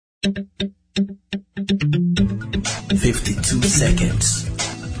52 Seconds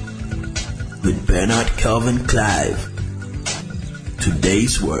with Bernard Calvin Clive.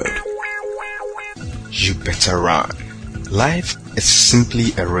 Today's word. You better run. Life is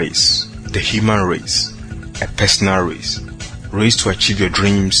simply a race. The human race. A personal race. Race to achieve your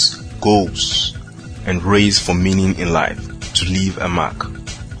dreams, goals, and race for meaning in life. To leave a mark.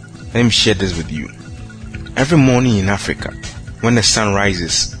 Let me share this with you. Every morning in Africa, when the sun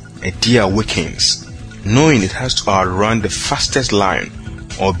rises, a deer awakens, knowing it has to outrun the fastest lion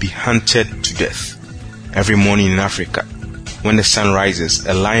or be hunted to death. Every morning in Africa, when the sun rises,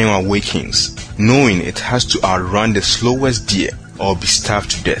 a lion awakens, knowing it has to outrun the slowest deer or be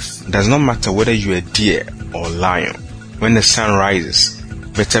starved to death. It does not matter whether you are a deer or lion. When the sun rises,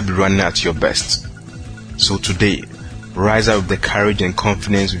 better be running at your best. So today, rise up with the courage and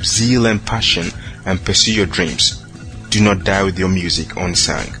confidence, with zeal and passion, and pursue your dreams. Do not die with your music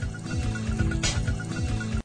unsung.